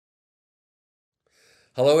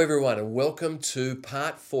Hello, everyone, and welcome to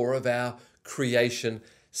part 4 of our creation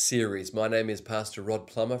series. My name is Pastor Rod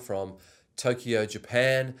Plummer from Tokyo,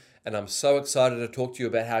 Japan, and I'm so excited to talk to you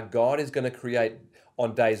about how God is going to create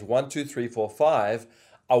on days 1, 2, 3, 4, 5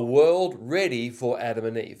 a world ready for Adam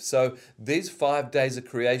and Eve. So these 5 days of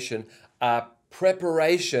creation are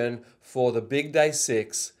preparation for the big day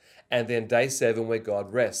 6 and then day 7 where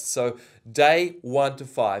God rests. So day 1 to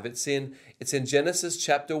 5, it's in Genesis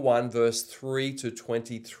chapter 1, verse 3 to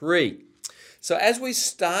 23. So as we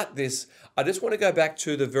start this, I just want to go back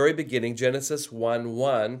to the very beginning, Genesis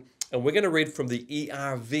 1:1, and we're going to read from the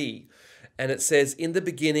ERV. And it says, "In the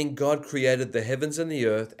beginning, God created the heavens and the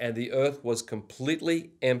earth was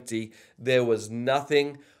completely empty. There was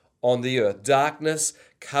nothing on the earth. Darkness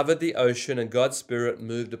covered the ocean, and God's Spirit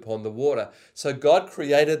moved upon the water." So God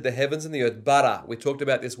created the heavens and the earth, bara. We talked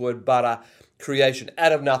about this word bara, creation,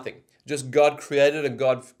 out of nothing. Just God created and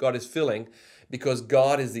God is filling, because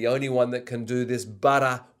God is the only one that can do this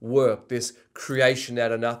bara work, this creation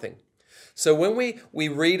out of nothing. So when we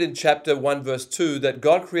read in chapter 1, verse 2 that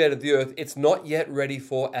God created the earth, it's not yet ready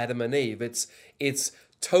for Adam and Eve. It's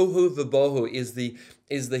tohu v'bohu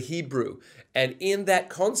is the Hebrew. And in that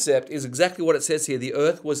concept is exactly what it says here. The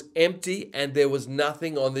earth was empty and there was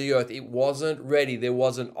nothing on the earth. It wasn't ready. There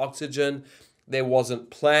wasn't oxygen. There wasn't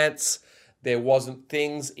plants. There wasn't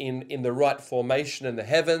things in the right formation in the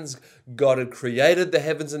heavens. God had created the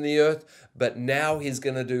heavens and the earth, but now he's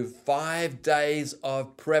going to do 5 days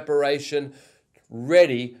of preparation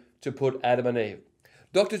ready to put Adam and Eve.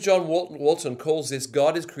 Dr. John Walton calls this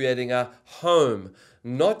God is creating a home,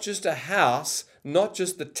 not just a house, not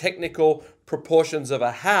just the technical proportions of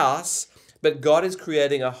a house, but God is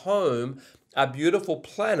creating a home, a beautiful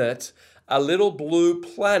planet, a little blue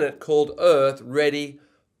planet called Earth, ready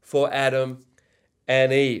for Adam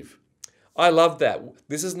and Eve. I love that.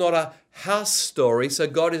 This is not a house story, so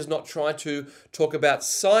God is not trying to talk about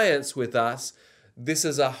science with us. This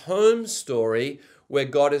is a home story where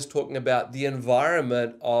God is talking about the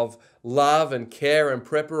environment of love and care and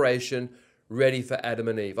preparation ready for Adam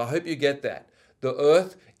and Eve. I hope you get that. The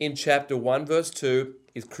earth in chapter 1, verse 2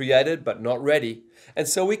 is created but not ready. And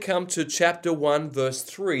so we come to chapter 1, verse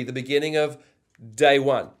 3, the beginning of day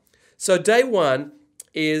 1. So day 1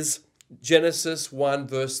 is Genesis 1,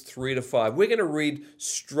 verse 3 to 5. We're going to read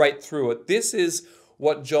straight through it. This is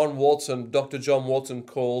what Dr. John Walton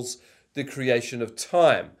calls the creation of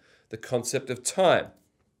time, the concept of time.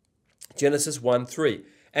 Genesis 1, 3.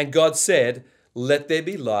 "And God said, 'Let there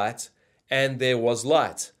be light,' and there was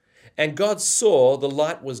light. And God saw the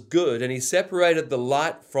light was good, and he separated the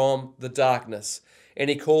light from the darkness. And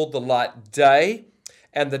he called the light day,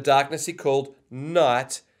 and the darkness he called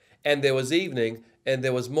night. And there was evening, and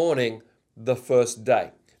there was morning, the first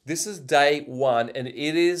day." This is day 1, and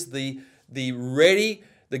it is the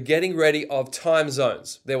getting ready of time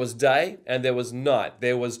zones. There was day and there was night.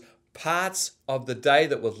 There was parts of the day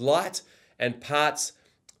that was light and parts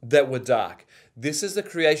that were dark. This is the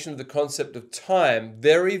creation of the concept of time.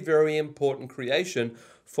 Very, very important creation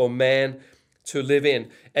for man to live in.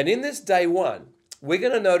 And in this day 1, we're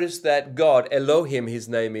going to notice that God, Elohim, his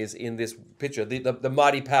name is in this picture, the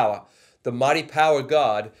mighty power. The mighty power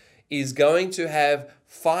God is going to have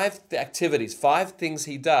 5 activities, 5 things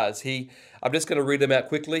he does. I'm just going to read them out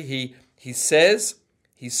quickly. He says,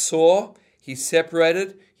 he saw, he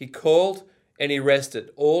separated, he called, and he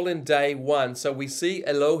rested, all in day 1. So we see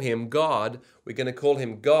Elohim, God. We're going to call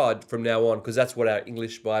him God from now on because that's what our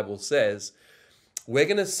English Bible says. We're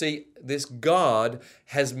going to see this God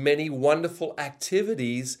has many wonderful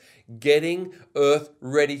activities getting earth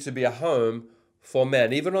ready to be a home for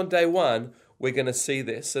man. Even on day 1, we're going to see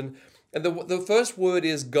this. And the first word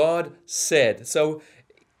is God said. So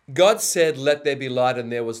God said, "Let there be light,"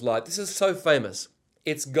 and there was light. This is so famous.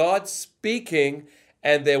 It's God speaking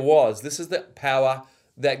and there was. This is the power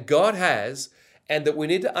that God has and that we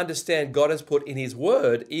need to understand God has put in his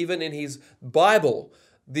word, even in his Bible,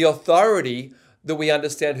 the authority that we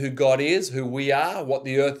understand who God is, who we are, what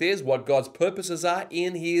the earth is, what God's purposes are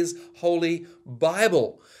in his holy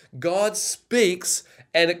Bible. God speaks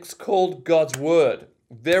and it's called God's word.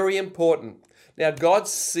 Very important. Now, God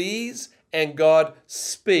sees and God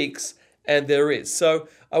speaks and there is. So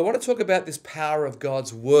I want to talk about this power of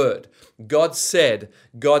God's word. God said,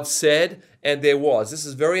 and there was. This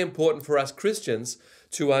is very important for us Christians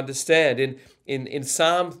to understand. In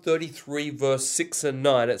Psalm 33, verse 6 and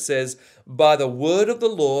 9, it says, "By the word of the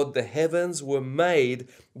Lord the heavens were made,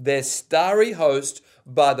 their starry host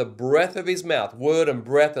by the breath of his mouth." Word and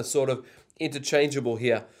breath are sort of interchangeable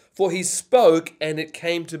here. "For he spoke and it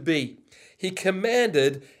came to be. He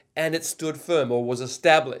commanded and it stood firm," or was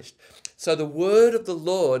established. So the word of the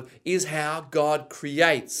Lord is how God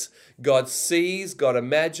creates. God sees, God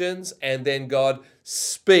imagines, and then God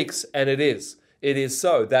speaks, and it is. It is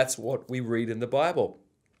so. That's what we read in the Bible.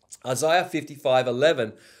 Isaiah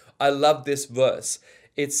 55:11, I love this verse.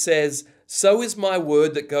 It says, "So is my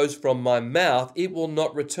word that goes from my mouth. It will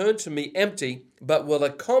not return to me empty, but will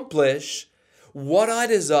accomplish what I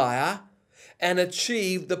desire and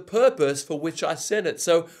achieve the purpose for which I sent it."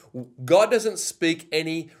 So God doesn't speak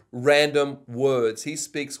any random words. He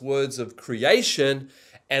speaks words of creation,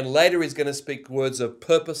 and later he's going to speak words of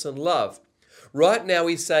purpose and love. Right now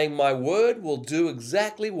he's saying, my word will do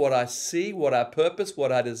exactly what I see, what I purpose,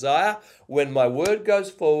 what I desire. When my word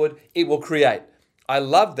goes forward, it will create. I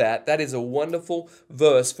love that. That is a wonderful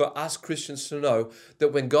verse for us Christians to know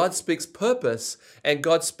that when God speaks purpose and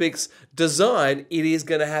God speaks design, it is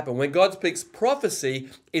going to happen. When God speaks prophecy,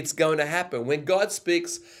 it's going to happen. When God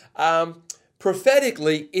speaks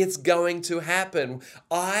prophetically, it's going to happen.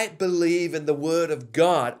 I believe in the word of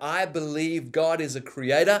God. I believe God is a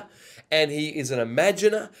creator and he is an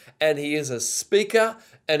imaginer and he is a speaker,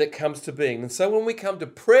 and it comes to being. And so when we come to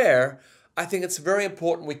prayer, I think it's very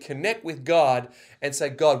important we connect with God and say,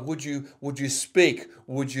 God, would you speak?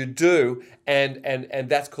 Would you do? And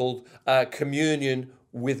that's called communion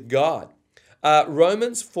with God.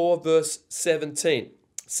 Romans 4 verse 17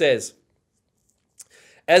 says,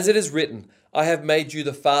 "As it is written, I have made you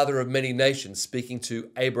the father of many nations," speaking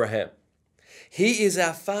to Abraham. "He is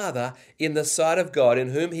our father in the sight of God, in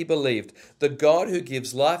whom he believed, the God who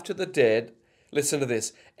gives life to the dead," listen to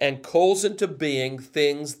this, "and calls into being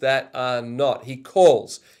things that are not." He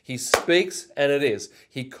calls, he speaks, and it is.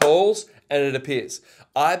 He calls and it appears.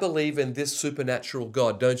 I believe in this supernatural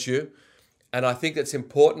God, don't you? And I think it's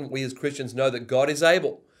important we as Christians know that God is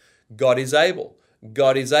able. God is able.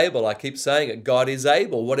 God is able. I keep saying it. God is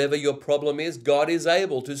able. Whatever your problem is, God is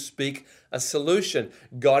able to speak a solution.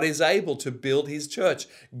 God is able to build his church.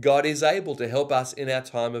 God is able to help us in our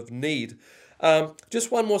time of need.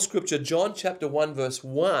 Just one more scripture, John chapter 1 verse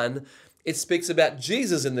 1, it speaks about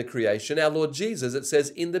Jesus in the creation, our Lord Jesus. It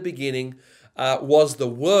says, "In the beginning was the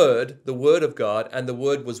Word of God, and the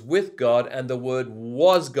Word was with God, and the Word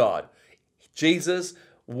was God." Jesus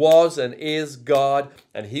was and is God,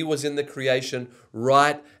 and he was in the creation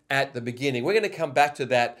right at the beginning. We're going to come back to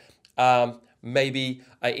that maybe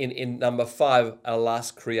in number 5, our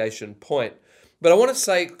last creation point. But I want to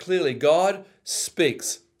say clearly, God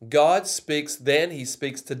speaks. God speaks then, he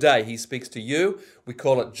speaks today. He speaks to you. We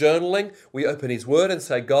call it journaling. We open his word and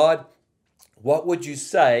say, God, what would you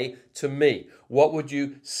say to me? What would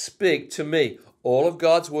you speak to me? All of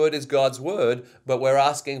God's word is God's word, but we're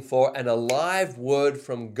asking for an alive word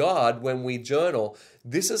from God when we journal.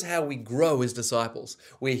 This is how we grow as disciples.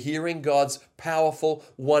 We're hearing God's powerful,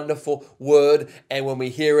 wonderful word, and when we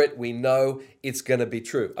hear it, we know it's going to be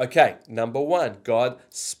true. Okay, number 1, God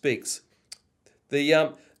speaks.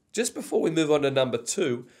 Just before we move on to number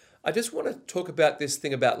 2, I just want to talk about this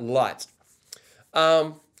thing about light.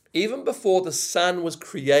 Even before the sun was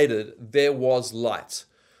created, there was light.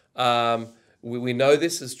 We know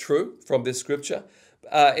this is true from this scripture.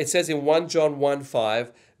 It says in 1 John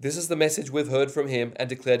 1:5, "This is the message we've heard from him and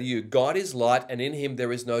declare to you. God is light, and in him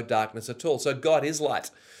there is no darkness at all." So God is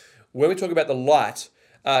light. When we talk about the light,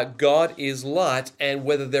 God is light, and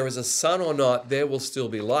whether there is a sun or not, there will still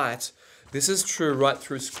be light. This is true right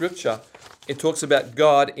through scripture. It talks about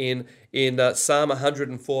God in Psalm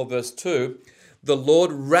 104 verse 2. "The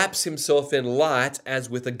Lord wraps himself in light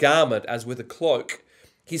as with a garment, as with a cloak.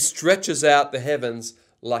 He stretches out the heavens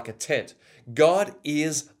like a tent." God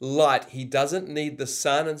is light. He doesn't need the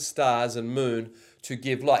sun and stars and moon to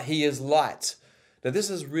give light. He is light. Now, this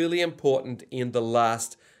is really important in the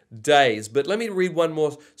last days. But let me read one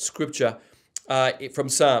more scripture from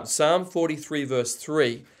Psalm 43 verse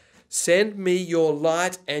 3. "Send me your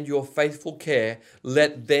light and your faithful care.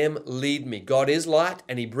 Let them lead me." God is light,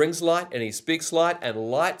 and he brings light, and he speaks light, and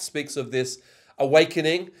light speaks of this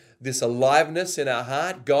awakening, this aliveness in our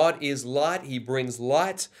heart. God is light. He brings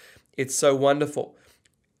light. It's so wonderful.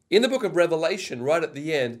 In the book of Revelation, right at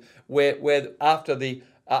the end, where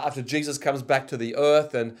after Jesus comes back to the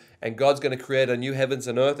earth and God's going to create a new heavens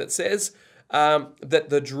and earth, it says that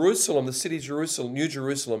the city Jerusalem, New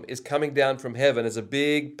Jerusalem, is coming down from heaven as a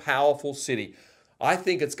big, powerful city. I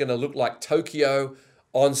think it's going to look like Tokyo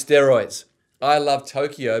on steroids. I love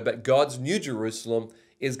Tokyo, but God's New Jerusalem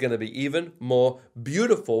is going to be even more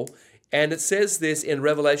beautiful. And it says this in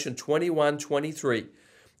Revelation 21:23.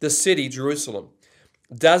 "The city, Jerusalem,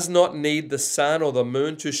 does not need the sun or the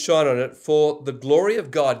moon to shine on it, for the glory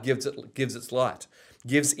of God gives it light.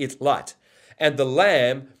 And the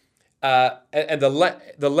Lamb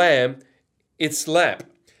its lamp.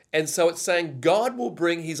 And so it's saying God will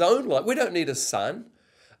bring his own light. We don't need a sun.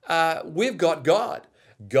 We've got God.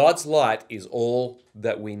 God's light is all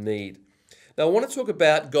that we need. Now, I want to talk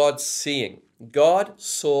about God seeing. God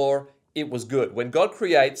saw it was good. When God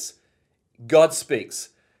creates, God speaks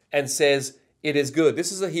and says, it is good.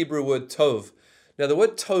 This is a Hebrew word, tov. Now, the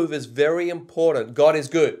word tov is very important. God is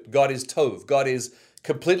good. God is tov. God is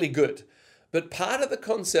completely good. But part of the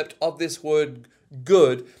concept of this word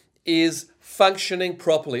good is functioning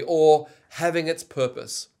properly or having its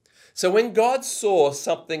purpose. So when God saw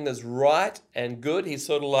something that's right and good, he's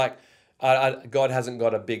sort of like, God hasn't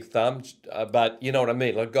got a big thumb, but you know what I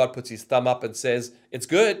mean. Like God puts his thumb up and says, it's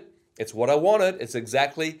good. It's what I wanted. It's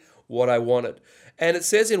exactly what I wanted. And it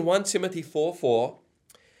says in 1 Timothy 4:4,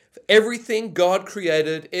 everything God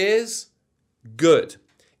created is good,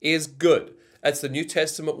 is good. That's the New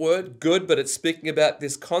Testament word, good, but it's speaking about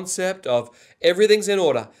this concept of everything's in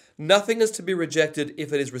order. Nothing is to be rejected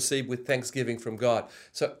if it is received with thanksgiving from God.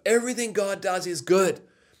 So everything God does is good.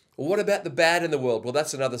 Well, what about the bad in the world? Well,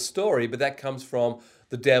 that's another story, but that comes from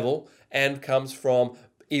the devil and comes from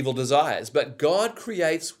evil desires. But God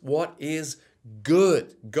creates what is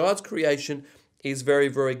good. God's creation is very,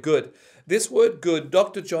 very good. This word good,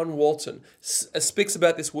 Dr. John Walton speaks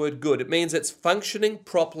about this word good. It means it's functioning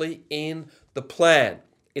properly in the plan.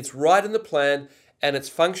 It's right in the plan and it's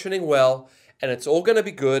functioning well and it's all going to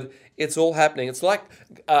be good. It's all happening. It's like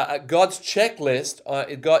God's checklist.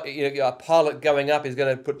 A pilot going up is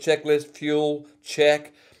going to put checklist, fuel,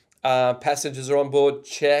 check, passengers are on board,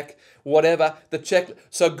 check, whatever. The check.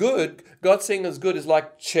 So good, God seeing as good is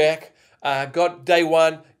like check. God, day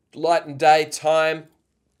one, light and day, time,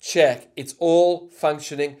 check. It's all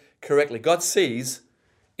functioning correctly. God sees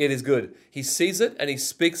it is good. He sees it and he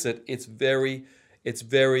speaks it. It's very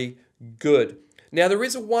good. Now, there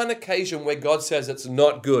is one occasion where God says it's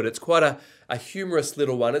not good. It's quite a humorous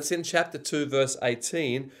little one. It's in chapter 2, verse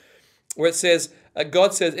 18, where it says,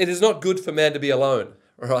 God says, it is not good for man to be alone,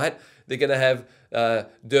 all right? They're going to have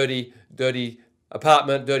dirty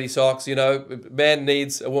apartment, dirty socks, man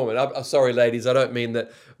needs a woman. I'm sorry, ladies, I don't mean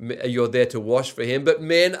that you're there to wash for him, but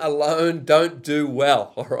men alone don't do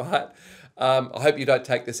well, all right? I hope you don't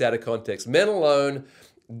take this out of context. Men alone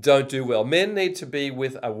don't do well. Men need to be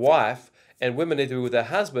with a wife and women need to be with their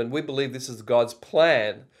husband. We believe this is God's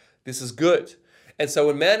plan. This is good. And so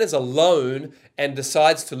when man is alone and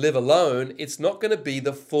decides to live alone, it's not going to be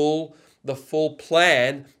the full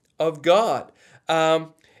plan of God.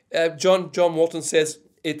 John Walton says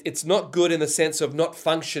it's not good in the sense of not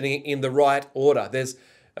functioning in the right order.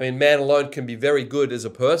 Man alone can be very good as a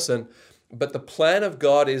person, but the plan of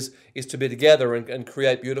God is to be together and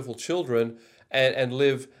create beautiful children and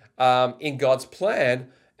live in God's plan.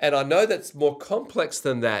 And I know that's more complex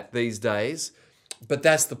than that these days, but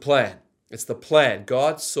that's the plan. It's the plan.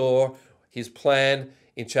 God saw his plan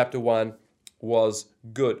in chapter 1 was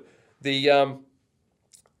good. The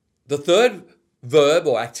third verb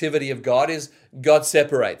or activity of God is God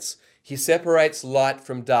separates. He separates light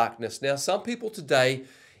from darkness. Now, some people today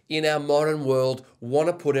in our modern world want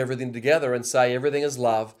to put everything together and say everything is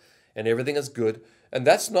love and everything is good. And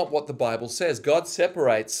that's not what the Bible says. God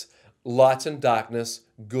separates light and darkness,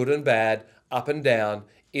 good and bad, up and down,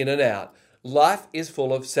 in and out. Life is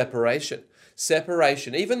full of separation.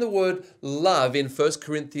 Separation. Even the word love in 1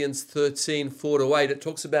 Corinthians 13, 4-8, it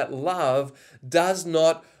talks about love does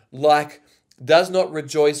not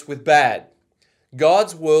rejoice with bad.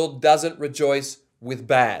 God's world doesn't rejoice with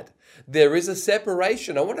bad. There is a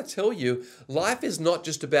separation. I want to tell you, life is not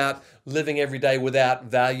just about living every day without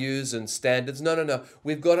values and standards. No.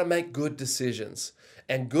 We've got to make good decisions.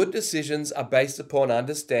 And good decisions are based upon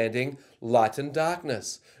understanding light and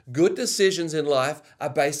darkness. Good decisions in life are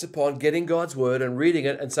based upon getting God's word and reading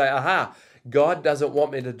it and say, aha, God doesn't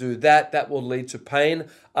want me to do that. That will lead to pain.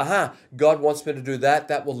 Aha, God wants me to do that.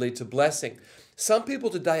 That will lead to blessing. Some people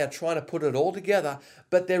today are trying to put it all together,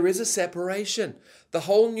 but there is a separation. The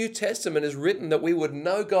whole New Testament is written that we would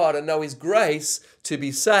know God and know his grace to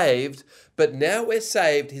be saved, but now we're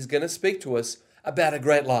saved, he's going to speak to us about a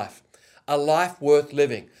great life. A life worth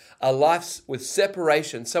living, a life with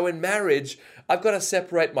separation. So in marriage, I've got to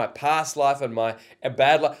separate my past life and my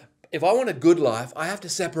bad life. If I want a good life, I have to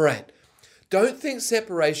separate. Don't think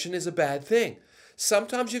separation is a bad thing.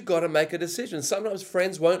 Sometimes you've got to make a decision. Sometimes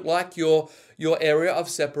friends won't like your area of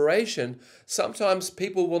separation. Sometimes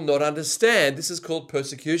people will not understand. This is called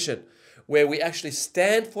persecution, where we actually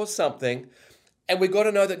stand for something and we've got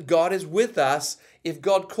to know that God is with us. If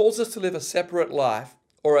God calls us to live a separate life,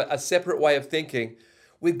 or a separate way of thinking,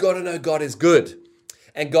 we've got to know God is good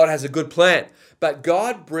and God has a good plan. But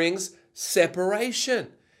God brings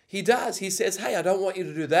separation. He does. He says, hey, I don't want you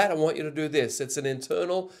to do that. I want you to do this. It's an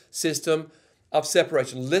internal system of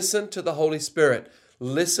separation. Listen to the Holy Spirit.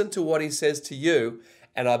 Listen to what he says to you,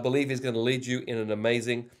 and I believe he's going to lead you in an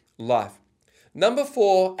amazing life. Number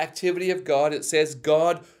 4, activity of God. It says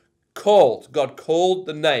God called. God called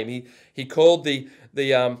the name. He called the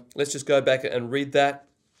let's just go back and read that.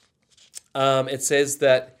 It says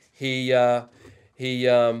that he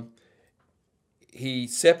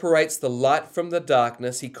separates the light from the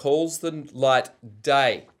darkness. He calls the light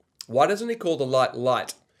day. Why doesn't he call the light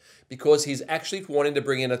light? Because he's actually wanting to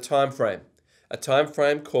bring in a time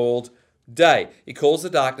frame called day. He calls the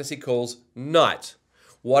darkness, he calls night.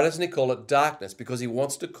 Why doesn't he call it darkness? Because he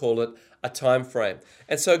wants to call it a time frame.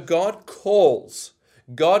 And so God calls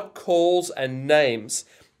and names.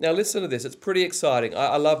 Now listen to this, it's pretty exciting.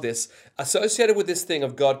 I love this. Associated with this thing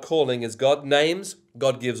of God calling is God names,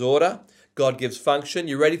 God gives order, God gives function.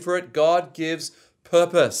 You ready for it? God gives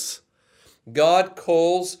purpose. God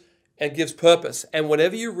calls and gives purpose. And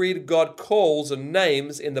whenever you read God calls and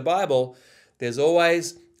names in the Bible, there's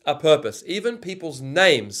always a purpose. Even people's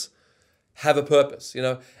names have a purpose. You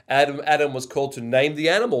know, Adam was called to name the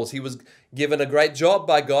animals. He was given a great job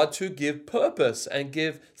by God to give purpose and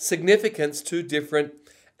give significance to different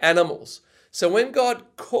animals. So when God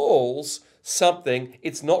calls something,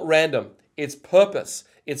 it's not random. It's purpose.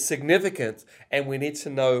 It's significant. And we need to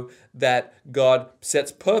know that God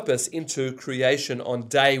sets purpose into creation on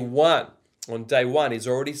day one. On day one, he's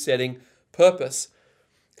already setting purpose.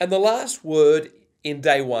 And the last word in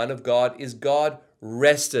day one of God is God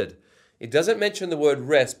rested. It doesn't mention the word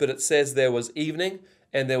rest, but it says there was evening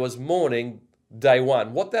and there was morning, day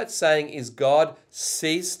one. What that's saying is God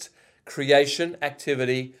ceased creation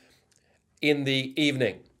activity in the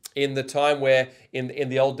evening, in the time where, in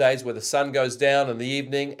the old days where the sun goes down in the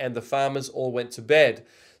evening and the farmers all went to bed.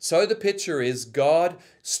 So the picture is God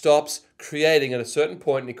stops creating at a certain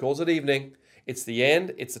point, and he calls it evening. It's the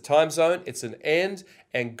end, it's the time zone, it's an end,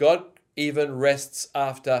 and God even rests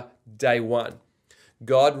after day one.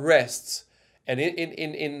 God rests. And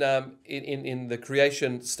in the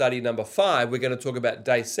creation study number 5, we're going to talk about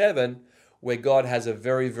day 7, where God has a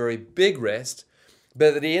very, very big rest.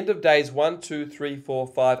 But at the end of days 1, 2, 3, 4,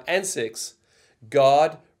 5, and 6,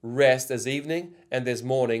 God rests. There's evening and there's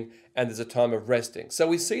morning and there's a time of resting. So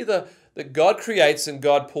we see that God creates and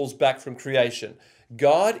God pulls back from creation.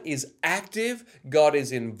 God is active, God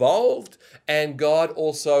is involved, and God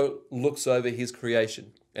also looks over his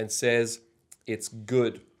creation and says it's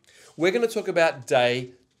good. We're going to talk about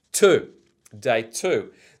day 2. Day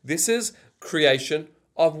 2. This is creation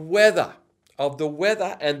of weather. Of the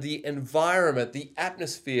weather and the environment, the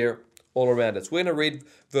atmosphere all around us. We're going to read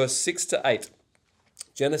verse 6 to 8.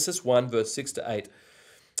 Genesis 1, verse 6 to 8.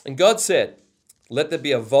 And God said, "Let there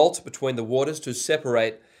be a vault between the waters to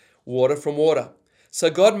separate water from water."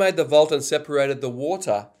 So God made the vault and separated the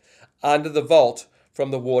water under the vault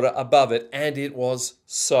from the water above it, and it was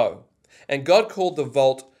so. And God called the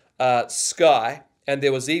vault sky, and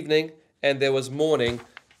there was evening and there was morning,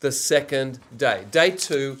 the second day. Day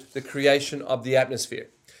 2, the creation of the atmosphere.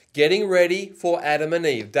 Getting ready for Adam and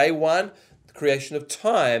Eve. Day 1, the creation of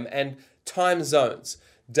time and time zones.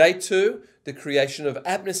 Day 2, the creation of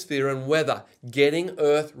atmosphere and weather. Getting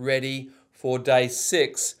earth ready for day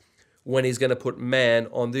 6, when he's going to put man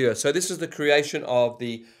on the earth. So this is the creation of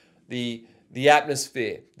the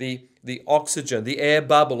atmosphere, the oxygen, the air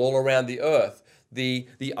bubble all around the earth, the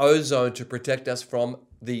ozone to protect us from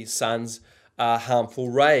the sun's harmful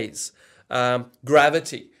rays.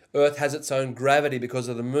 Gravity. Earth has its own gravity because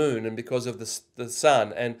of the moon and because of the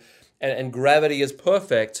sun. And gravity is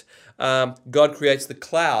perfect. God creates the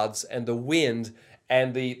clouds and the wind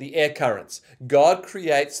and the air currents. God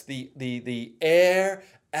creates the air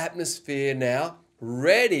atmosphere now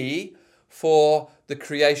ready for the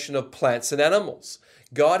creation of plants and animals.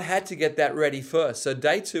 God had to get that ready first. So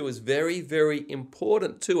day 2 is very, very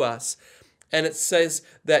important to us. And it says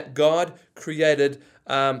that God created,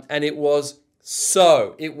 and it was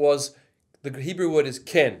so. It was, the Hebrew word is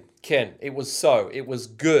ken. It was so. It was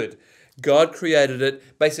good. God created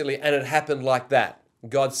it, basically, and it happened like that.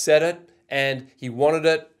 God said it, and he wanted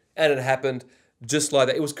it, and it happened just like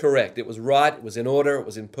that. It was correct. It was right. It was in order. It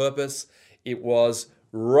was in purpose. It was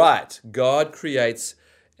right. God creates,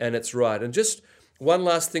 and it's right. And just one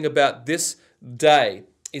last thing about this day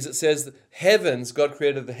is it says that heavens, God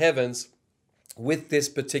created the heavens with this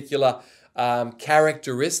particular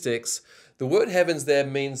characteristics. The word heavens there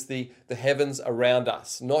means the heavens around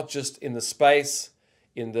us, not just in the space,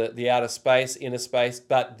 in the outer space, inner space,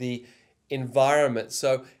 but the environment.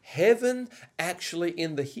 So heaven actually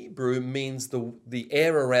in the Hebrew means the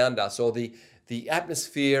air around us, or the the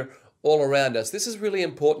atmosphere all around us. This is really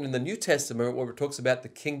important in the New Testament where it talks about the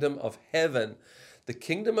kingdom of heaven. The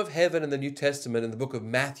kingdom of heaven in the New Testament, in the book of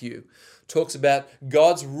Matthew, talks about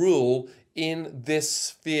God's rule in this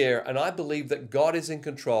sphere. And I believe that God is in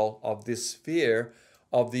control of this sphere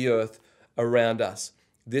of the earth around us.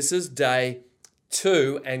 This is day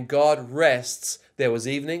 2, and God rests. There was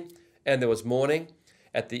evening and there was morning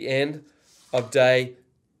at the end of day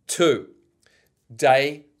 2.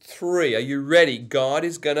 Day 3, are you ready? God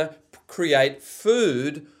is going to create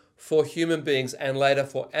food for human beings and later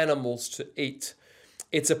for animals to eat.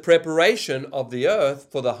 It's a preparation of the earth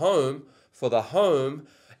for the home. For the home,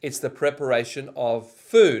 it's the preparation of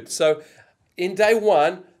food. So in day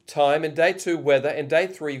 1, time, in day 2, weather, in day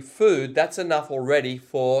 3, food, that's enough already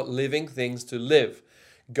for living things to live.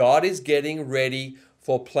 God is getting ready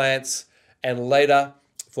for plants and later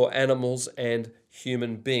for animals and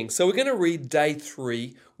human beings. So we're going to read day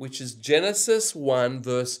 3, which is Genesis 1,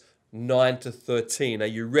 verse 9 to 13. Are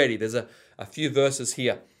you ready? There's a few verses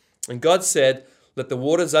here. And God said, "Let the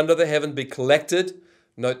waters under the heaven be collected."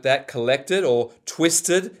 Note that, collected, or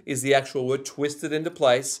twisted is the actual word, twisted into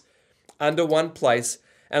place, under one place,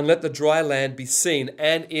 and let the dry land be seen.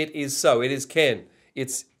 And it is so. It is Ken.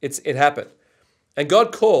 It happened. And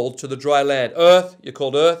God called to the dry land, earth, you're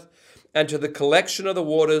called earth, and to the collection of the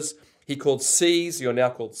waters, he called seas, you're now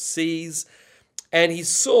called seas. And he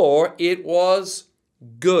saw it was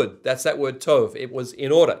good. That's that word tov. It was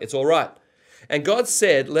in order. It's all right. And God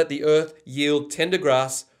said, "Let the earth yield tender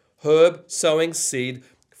grass, herb, sowing seed,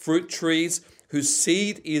 fruit trees, whose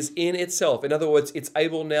seed is in itself." In other words, it's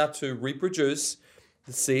able now to reproduce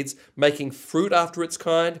the seeds, making fruit after its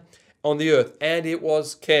kind on the earth. And it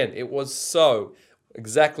was Ken. It was so.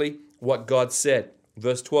 Exactly what God said.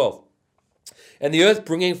 Verse 12. "And the earth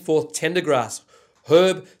bringing forth tender grass,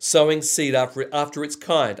 herb, sowing seed after its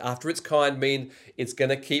kind." After its kind mean it's going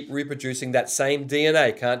to keep reproducing that same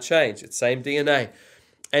DNA. Can't change. It's same DNA.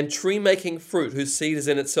 "And tree making fruit, whose seed is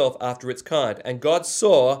in itself after its kind. And God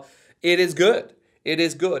saw it is good. It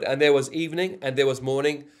is good. And there was evening and there was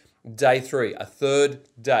morning." Day 3, a third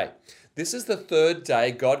day. This is the third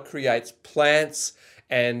day God creates plants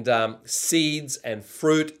and seeds and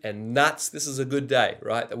fruit and nuts. This is a good day,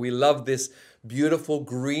 right? That we love this beautiful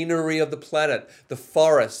greenery of the planet, the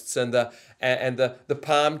forests and the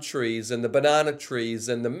palm trees and the banana trees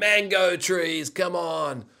and the mango trees. Come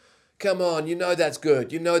on, you know that's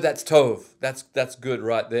good. You know that's tov. That's good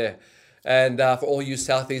right there. And for all you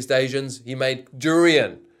Southeast Asians, he made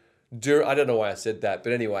durian. I don't know why I said that,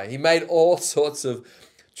 but anyway, he made all sorts of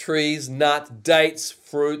trees, nuts, dates,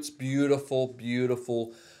 fruits, beautiful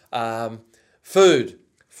food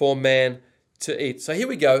for man to eat. So here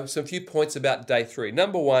we go, some few points about day 3.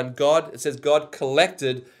 Number 1, it says God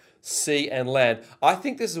collected sea and land. I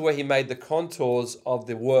think this is where he made the contours of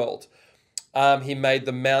the world. He made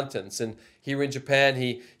the mountains, and here in Japan,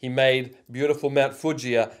 he made beautiful Mount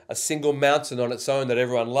Fuji, a single mountain on its own that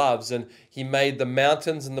everyone loves, and he made the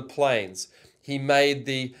mountains and the plains. He made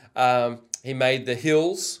the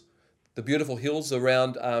hills, the beautiful hills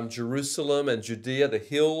around Jerusalem and Judea, the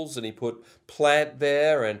hills, and he put plant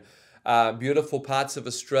there, and beautiful parts of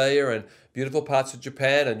Australia and beautiful parts of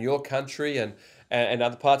Japan and your country and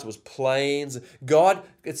other parts. It was plains. God,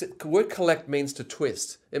 the word collect means to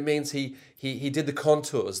twist. It means he did the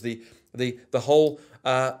contours, the whole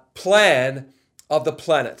plan of the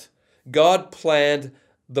planet. God planned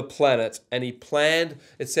the planet, and he planned,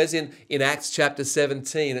 it says in Acts chapter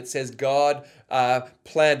 17, it says God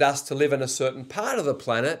planned us to live in a certain part of the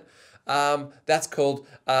planet. That's called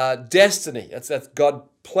destiny. That's God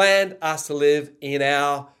planned us to live in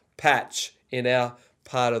our patch, in our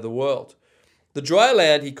part of the world. The dry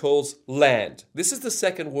land he calls land. This is the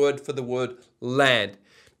second word for the word land.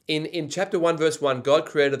 In chapter 1, verse 1, God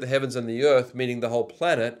created the heavens and the earth, meaning the whole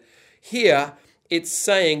planet. Here, it's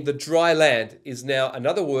saying the dry land is now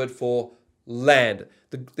another word for land.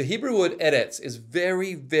 The Hebrew word eretz is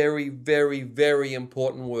very, very, very, very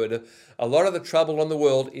important word. A lot of the trouble in the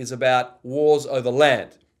world is about wars over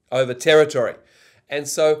land, over territory. And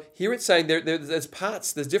so here it's saying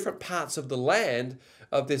there's different parts of the land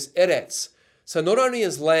of this eretz. So not only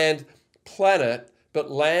is land planet, but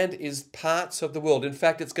land is parts of the world. In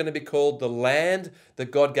fact, it's going to be called the land that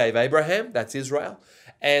God gave Abraham. That's Israel.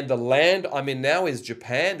 And the land I'm in now is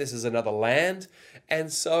Japan. This is another land.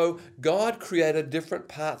 And so God created different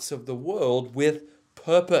parts of the world with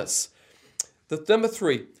purpose. Number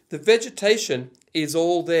 3, the vegetation is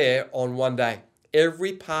all there on one day.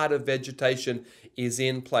 Every part of vegetation is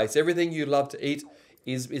in place. Everything you love to eat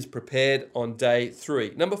is prepared on day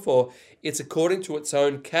 3. Number 4, it's according to its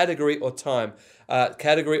own category or kind.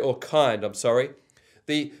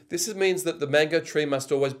 This means that the mango tree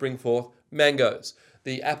must always bring forth mangoes.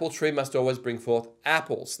 The apple tree must always bring forth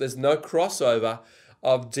apples. There's no crossover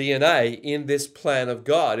of DNA in this plan of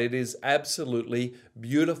God. It is absolutely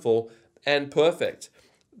beautiful and perfect.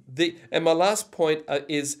 And my last point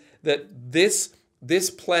is that this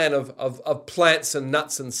plan of plants and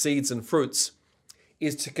nuts and seeds and fruits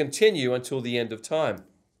is to continue until the end of time.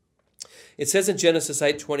 It says in Genesis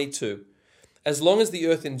 8:22, as long as the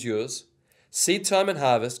earth endures, seed time and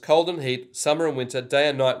harvest, cold and heat, summer and winter, day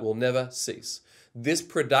and night will never cease. This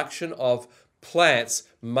production of plants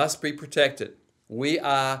must be protected. We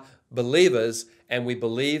are believers and we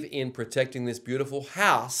believe in protecting this beautiful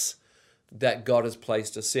house that God has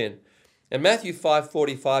placed us in. And Matthew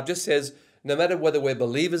 5:45 just says, no matter whether we're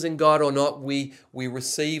believers in God or not, we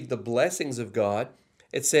receive the blessings of God.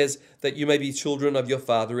 It says that you may be children of your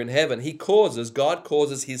Father in heaven. God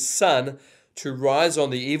causes his sun to rise on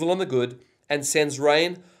the evil and the good and sends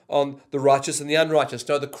rain on the righteous and the unrighteous.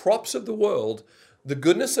 Now, the crops of the world, the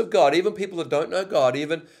goodness of God, even people that don't know God,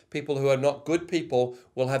 even people who are not good people,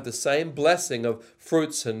 will have the same blessing of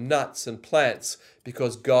fruits and nuts and plants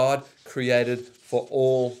because God created for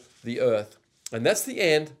all the earth. And that's the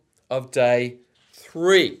end of day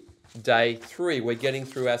 3. Day 3. We're getting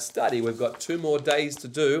through our study. We've got 2 more days to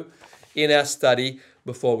do in our study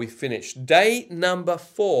before we finish. Day number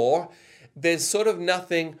 4, there's sort of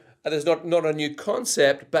nothing, there's not a new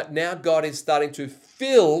concept, but now God is starting to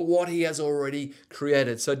fill what he has already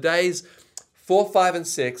created. So days 4, 5, and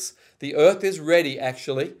 6, the earth is ready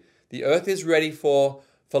actually. The earth is ready for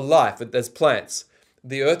life. There's plants.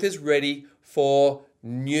 The earth is ready for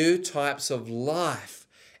new types of life.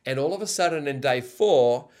 And all of a sudden in day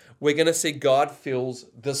 4, we're going to see God fills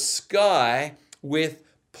the sky with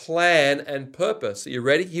plan and purpose. Are you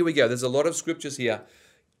ready? Here we go. There's a lot of scriptures here.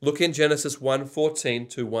 Look in Genesis 1:14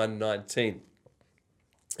 to 1:19.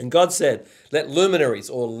 And God said, let luminaries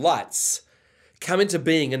or lights come into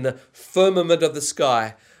being in the firmament of the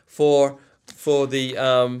sky for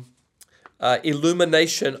the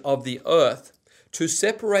illumination of the earth, to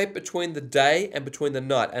separate between the day and between the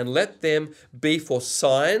night, and let them be for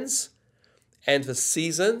signs and for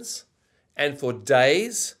seasons and for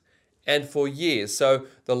days and for years. So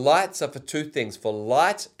the lights are for 2 things, for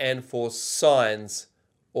light and for signs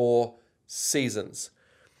or seasons.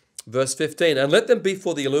 Verse 15, and let them be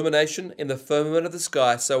for the illumination in the firmament of the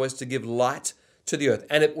sky so as to give light to the earth.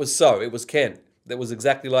 And it was so. It was Ken. That was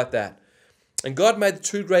exactly like that. And God made the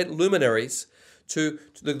 2 great luminaries,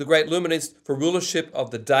 the great luminaries for rulership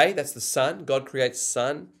of the day, that's the sun. God creates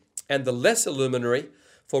sun. And the lesser luminary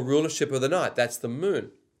for rulership of the night, that's the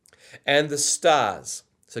moon. And the stars.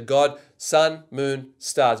 So God, sun, moon,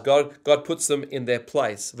 stars. God puts them in their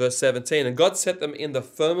place. Verse 17, and God set them in the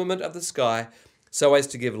firmament of the sky so as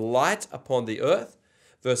to give light upon the earth.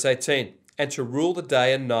 Verse 18, and to rule the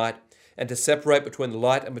day and night and to separate between the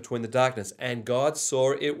light and between the darkness. And God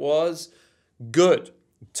saw it was good.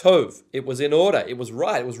 Tov. It was in order. It was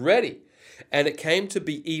right. It was ready. And it came to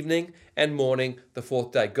be evening and morning the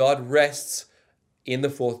 4th day. God rests in the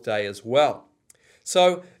 4th day as well.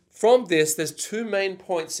 So from this, there's 2 main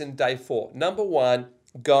points in day 4. Number 1,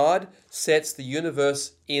 God sets the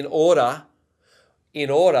universe in order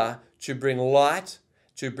to bring light,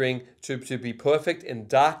 to be perfect in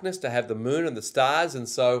darkness, to have the moon and the stars. And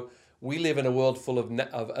so we live in a world full of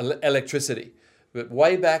electricity. But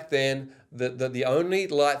way back then, the only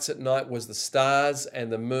lights at night was the stars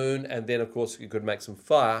and the moon, and then of course you could make some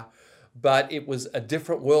fire. But it was a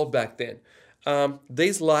different world back then.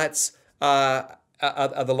 These lights are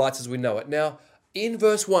the lights as we know it. Now, in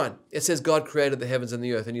verse 1, it says God created the heavens and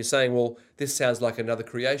the earth. And you're saying, well, this sounds like another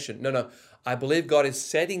creation. No. I believe God is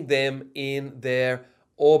setting them in their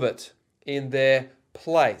orbit, in their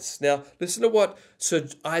place. Now, listen to what Sir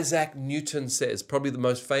Isaac Newton says, probably the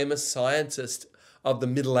most famous scientist of the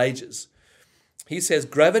Middle Ages. He says,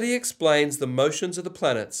 gravity explains the motions of the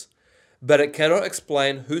planets, but it cannot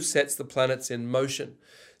explain who sets the planets in motion.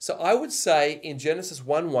 So I would say in Genesis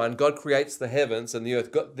 1:1, God creates the heavens and the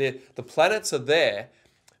earth. The planets are there,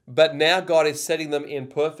 but now God is setting them in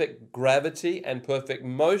perfect gravity and perfect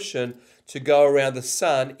motion to go around the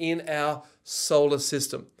sun in our solar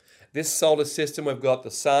system. This solar system, we've got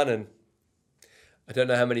the sun and I don't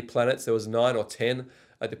know how many planets. There was 9 or 10,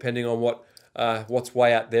 depending on what's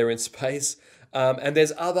way out there in space. And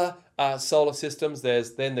there's other solar systems.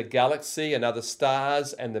 There's then the galaxy and other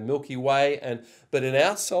stars and the Milky Way. But in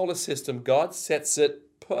our solar system, God sets it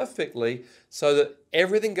perfectly so that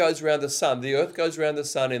everything goes around the sun. The earth goes around the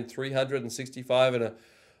sun in 365 and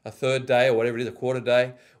a third day, or whatever it is, a quarter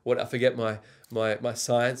day. I forget my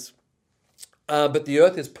science. But the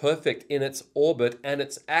earth is perfect in its orbit and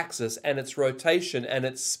its axis and its rotation and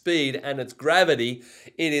its speed and its gravity.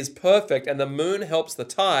 It is perfect, and the moon helps the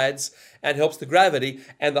tides and helps the gravity,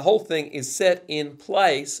 and the whole thing is set in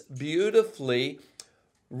place beautifully,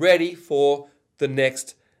 ready for the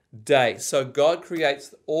next day. So God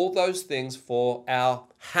creates all those things for our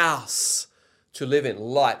house to live in.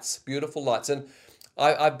 Lights, beautiful lights. And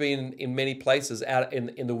I've been in many places out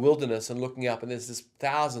in the wilderness and looking up, and there's just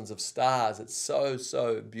thousands of stars. It's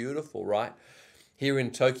so beautiful, right? Here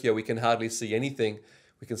in Tokyo, we can hardly see anything.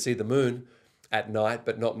 We can see the moon at night,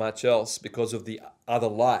 but not much else because of the other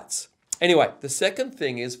lights. Anyway, the second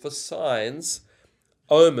thing is for signs,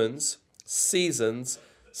 omens, seasons,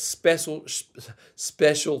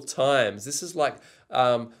 special times. This is like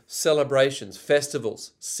celebrations,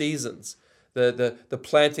 festivals, seasons. The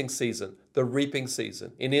planting season, the reaping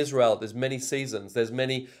season. In Israel, there's many seasons. There's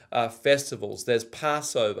many festivals. There's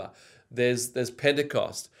Passover. There's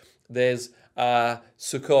Pentecost. There's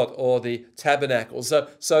Sukkot, or the tabernacle. So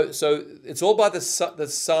it's all by the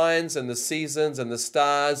signs and the seasons and the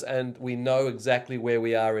stars, and we know exactly where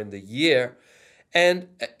we are in the year. And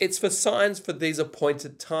it's for signs for these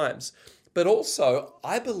appointed times. But also,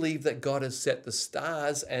 I believe that God has set the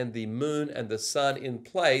stars and the moon and the sun in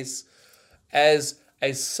place as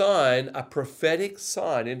a sign, a prophetic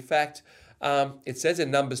sign. In fact, it says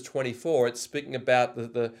in Numbers 24, it's speaking about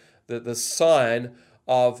the sign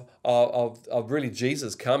of really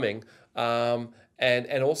Jesus coming.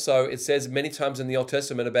 And also it says many times in the Old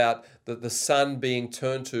Testament about the sun being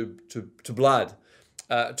turned to blood,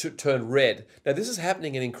 to turn red. Now this is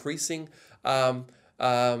happening in increasing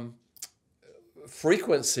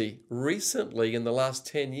frequency recently in the last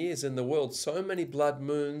 10 years in the world. So many blood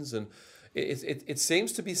moons, and it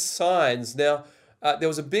seems to be signs. Now, there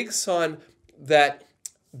was a big sign that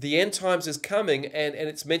the end times is coming, and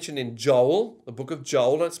it's mentioned in Joel, the book of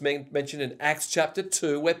Joel, and it's mentioned in Acts chapter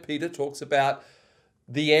 2, where Peter talks about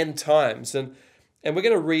the end times. And we're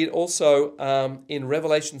going to read also in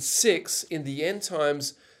Revelation 6, in the end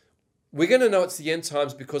times, we're going to know it's the end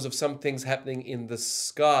times because of some things happening in the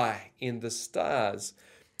sky, in the stars.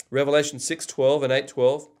 Revelation 6:12 and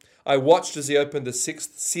 8:12. I watched as he opened the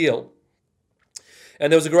sixth seal,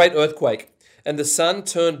 and there was a great earthquake, and the sun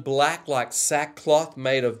turned black like sackcloth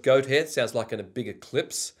made of goat hair. Sounds like in a big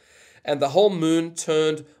eclipse. And the whole moon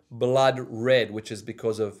turned blood red, which is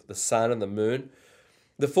because of the sun and the moon.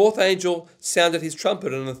 The fourth angel sounded his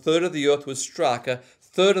trumpet, and a third of the earth was struck, a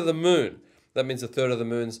third of the moon. That means a third of the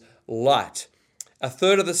moon's light. A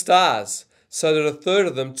third of the stars, so that a third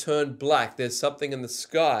of them turned black. There's something in the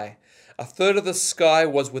sky. A third of the sky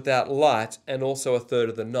was without light, and also a third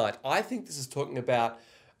of the night. I think this is talking about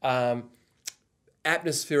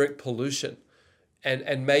atmospheric pollution,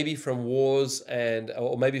 and maybe from wars,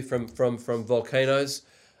 or maybe from volcanoes.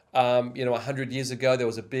 100 years ago there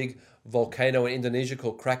was a big volcano in Indonesia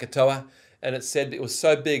called Krakatoa, and it said it was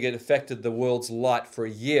so big it affected the world's light for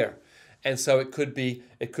a year. And so it could be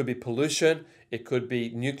pollution, it could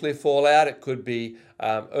be nuclear fallout, it could be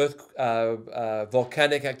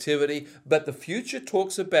volcanic activity. But the future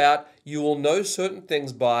talks about you will know certain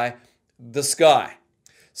things by the sky.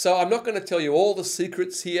 So I'm not going to tell you all the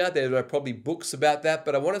secrets here. There are probably books about that,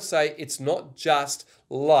 but I want to say it's not just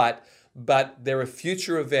light, but there are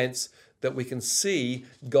future events that we can see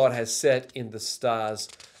God has set in the stars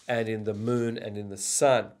and in the moon and in the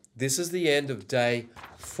sun. This is the end of day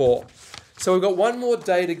 4. So we've got one more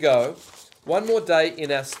day to go, one more day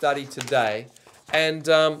in our study today, and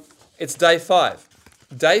it's day 5.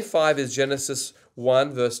 Day 5 is Genesis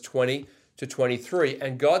 1, verse 20 to 23,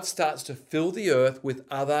 and God starts to fill the earth with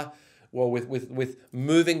with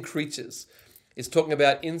moving creatures. It's talking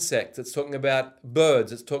about insects, it's talking about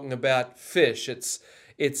birds, it's talking about fish. It's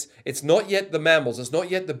not yet the mammals, it's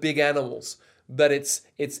not yet the big animals, but it's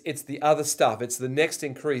the other stuff. It's the next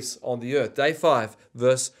increase on the earth. Day 5,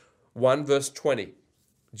 verse 1, verse 20.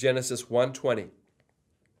 Genesis 1:20.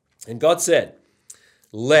 And God said,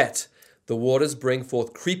 "Let the waters bring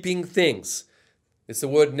forth creeping things." It's the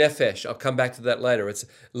word nephesh. I'll come back to that later. It's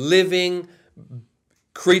living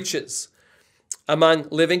creatures. Among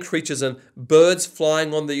living creatures and birds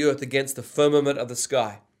flying on the earth against the firmament of the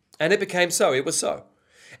sky. And it became so. It was so.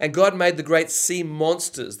 And God made the great sea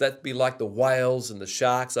monsters. That'd be like the whales and the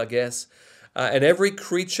sharks, I guess. And every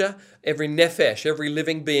creature, every nephesh, every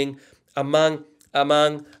living being among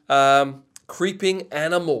creeping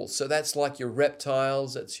animals. So that's like your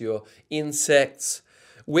reptiles, that's your insects.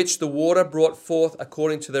 which the water brought forth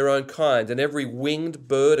according to their own kind, and every winged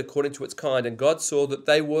bird according to its kind. And God saw that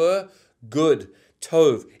they were good,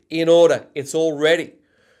 tov, in order. It's all ready.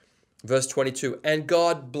 Verse 22, and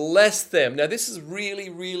God blessed them. Now this is really,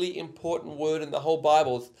 really important word in the whole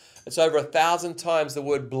Bible. It's over 1,000 times the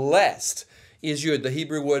word blessed is used, the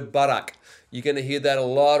Hebrew word barak. You're going to hear that a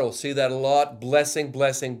lot or see that a lot. Blessing,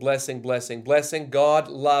 blessing, blessing, blessing, blessing. God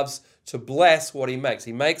loves to bless what he makes.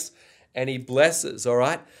 He makes and he blesses, all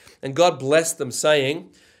right? And God blessed them, saying,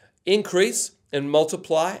 increase and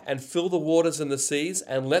multiply and fill the waters and the seas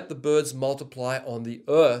and let the birds multiply on the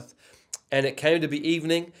earth. And it came to be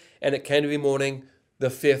evening and it came to be morning, the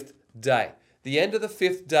fifth day. The end of the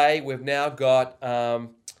fifth day, we've now got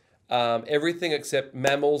everything except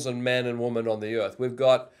mammals and man and woman on the earth. We've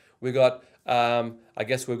got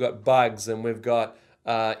bugs, and we've got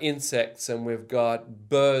insects, and we've got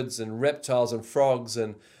birds and reptiles and frogs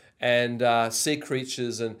and sea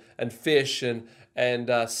creatures and fish and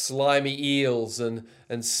slimy eels and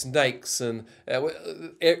snakes and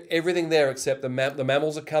everything there except the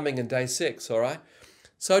mammals are coming in day 6, all right?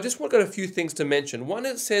 So I just want to got a few things to mention. One,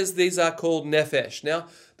 it says these are called nephesh. Now,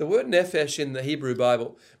 the word nephesh in the Hebrew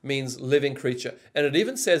Bible means living creature. And it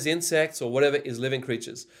even says insects or whatever is living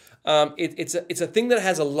creatures. It's a thing that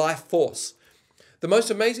has a life force. The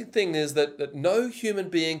most amazing thing is that no human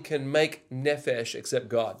being can make nephesh except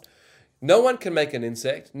God. No one can make an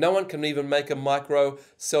insect. No one can even make a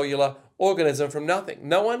microcellular organism from nothing.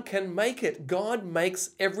 No one can make it. God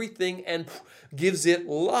makes everything and gives it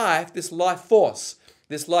life, this life force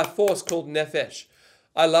called nephesh.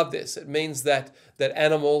 I love this. It means that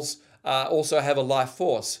animals also have a life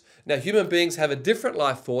force. Now, human beings have a different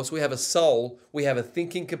life force. We have a soul. We have a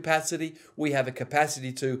thinking capacity. We have a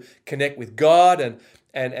capacity to connect with God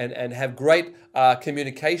and have great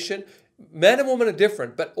communication. Man and woman are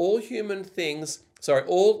different, but all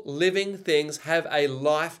living things have a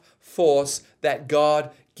life force that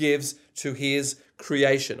God gives to his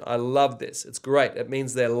creation. I love this. It's great. It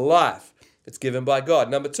means their life. It's given by God.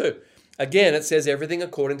 Number 2, again, it says everything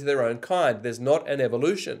according to their own kind. There's not an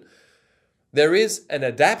evolution. There is an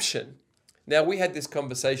adaptation. Now, we had this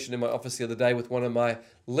conversation in my office the other day with one of my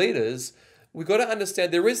leaders. We've got to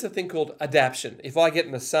understand there is a thing called adaptation. If I get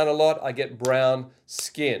in the sun a lot, I get brown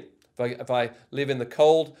skin. If I live in the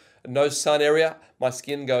cold, no sun area, my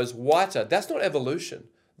skin goes whiter. That's not evolution.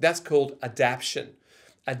 That's called adaptation.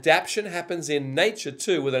 Adaptation happens in nature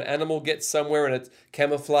too, where an animal gets somewhere and it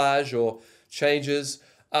camouflage or changes.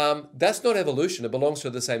 That's not evolution. It belongs to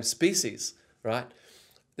the same species, right?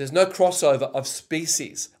 There's no crossover of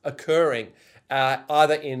species occurring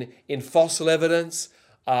either in fossil evidence,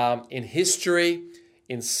 in history,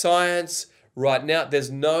 in science. Right now,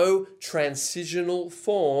 there's no transitional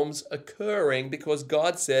forms occurring because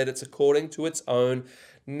God said it's according to its own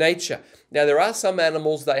nature. Now, there are some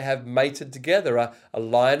animals they have mated together. A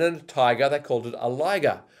lion and a tiger, they called it a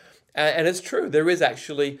liger. And it's true, there is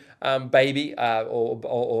actually baby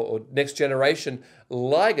or next generation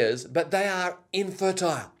ligers, but they are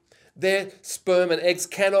infertile. Their sperm and eggs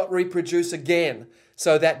cannot reproduce again,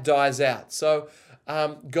 so that dies out. So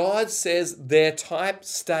God says their type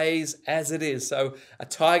stays as it is. So a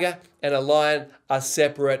tiger and a lion are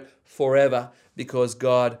separate forever because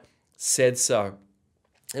God said so.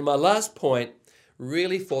 And my last point,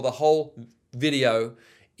 really for the whole video,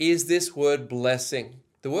 is this word blessing.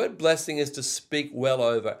 The word blessing is to speak well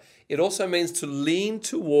over. It also means to lean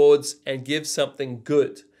towards and give something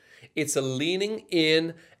good. It's a leaning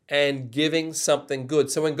in and giving something good.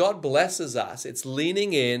 So when God blesses us, it's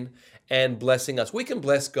leaning in and blessing us. We can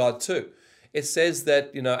bless God too. It says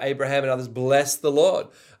that, Abraham and others bless the Lord.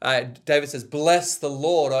 David says, bless the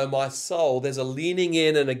Lord, O my soul. There's a leaning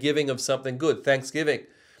in and a giving of something good, thanksgiving.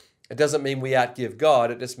 It doesn't mean we outgive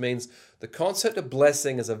God. It just means the concept of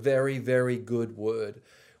blessing is a very, very good word.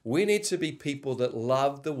 We need to be people that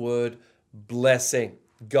love the word blessing.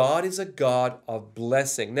 God is a God of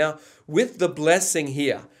blessing. Now, with the blessing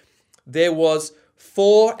here, there was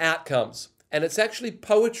 4 outcomes. And it's actually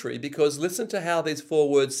poetry because listen to how these 4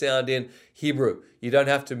 words sound in Hebrew. You don't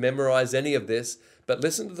have to memorize any of this, but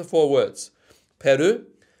listen to the 4 words. Peru,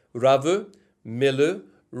 Ravu, Milu,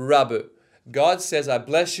 Rabu. God says, I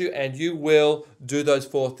bless you and you will do those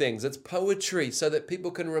 4 things. It's poetry so that people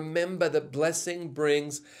can remember that blessing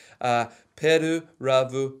brings Peru,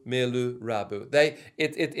 Ravu, Milu, Rabu.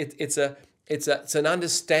 It's an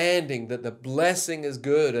understanding that the blessing is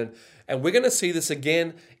good. And we're going to see this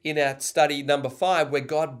again in our study number 5 where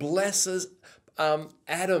God blesses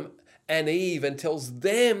Adam and Eve and tells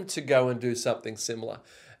them to go and do something similar.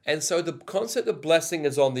 And so the concept of blessing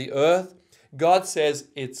is on the earth. God says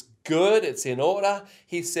it's good, it's in order.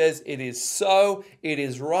 He says it is so, it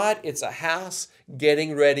is right. It's a house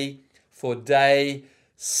getting ready for day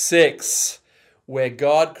 6, where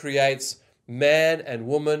God creates man and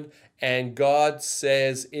woman, and God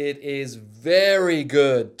says it is very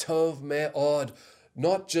good. Tov me'od.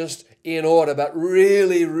 Not just in order, but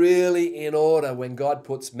really, really in order when God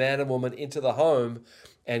puts man and woman into the home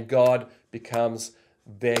and God becomes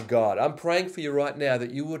their God. I'm praying for you right now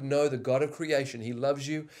that you would know the God of creation. He loves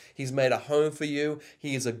you. He's made a home for you.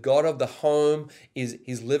 He is a God of the home.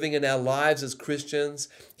 He's living in our lives as Christians.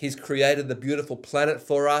 He's created the beautiful planet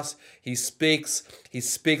for us. He speaks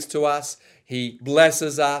to us. He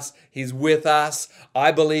blesses us. He's with us.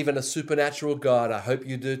 I believe in a supernatural God. I hope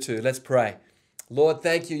you do too. Let's pray. Lord,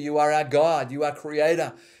 thank you. You are our God. You are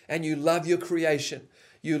creator, and you love your creation.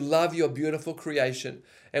 You love your beautiful creation.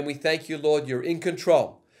 And we thank you, Lord, you're in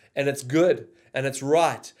control, and it's good, and it's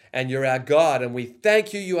right, and you're our God. And we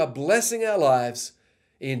thank you. You are blessing our lives.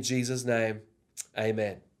 In Jesus' name,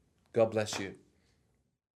 amen. God bless you.